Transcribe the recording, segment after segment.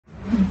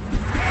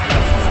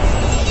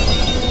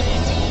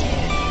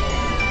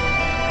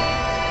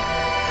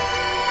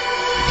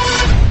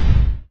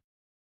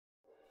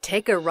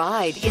Take a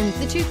ride in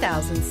the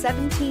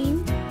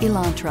 2017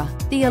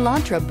 Elantra. The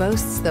Elantra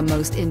boasts the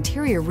most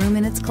interior room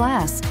in its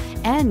class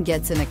and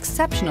gets an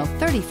exceptional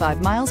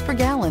 35 miles per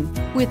gallon.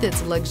 With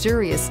its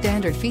luxurious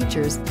standard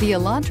features, the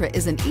Elantra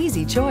is an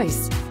easy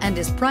choice and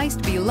is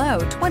priced below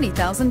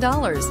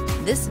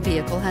 $20,000. This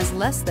vehicle has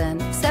less than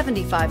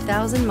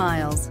 75,000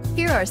 miles.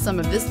 Here are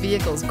some of this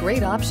vehicle's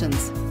great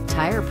options: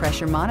 tire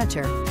pressure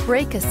monitor,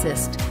 brake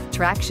assist,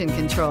 traction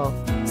control,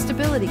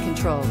 stability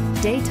control,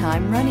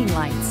 daytime running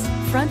lights,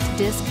 front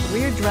disc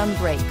rear drum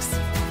brakes,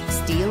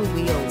 steel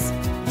wheels,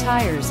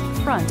 tires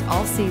front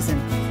all season,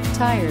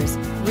 tires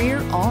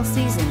rear all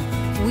season,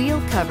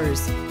 wheel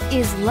covers.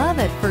 Is love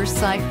at first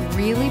sight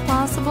really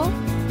possible?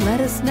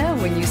 Let us know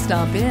when you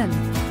stop in.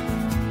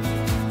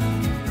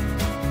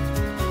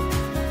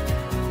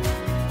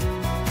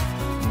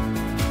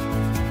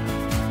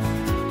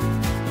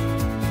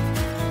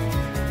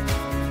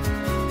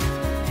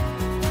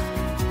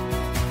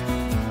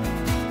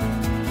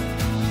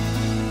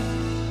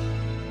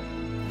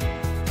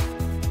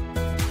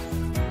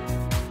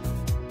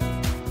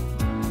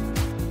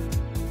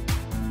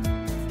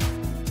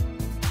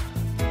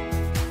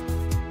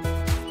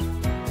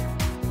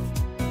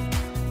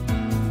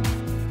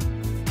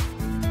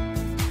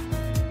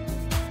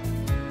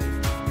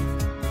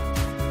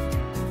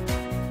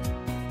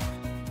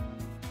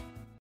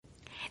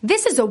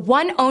 This is a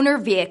one-owner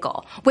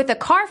vehicle with a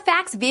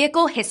Carfax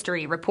Vehicle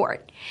History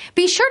Report.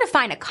 Be sure to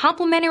find a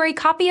complimentary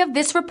copy of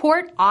this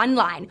report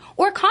online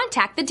or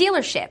contact the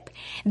dealership.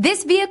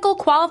 This vehicle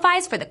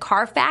qualifies for the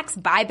Carfax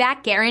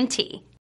Buyback Guarantee.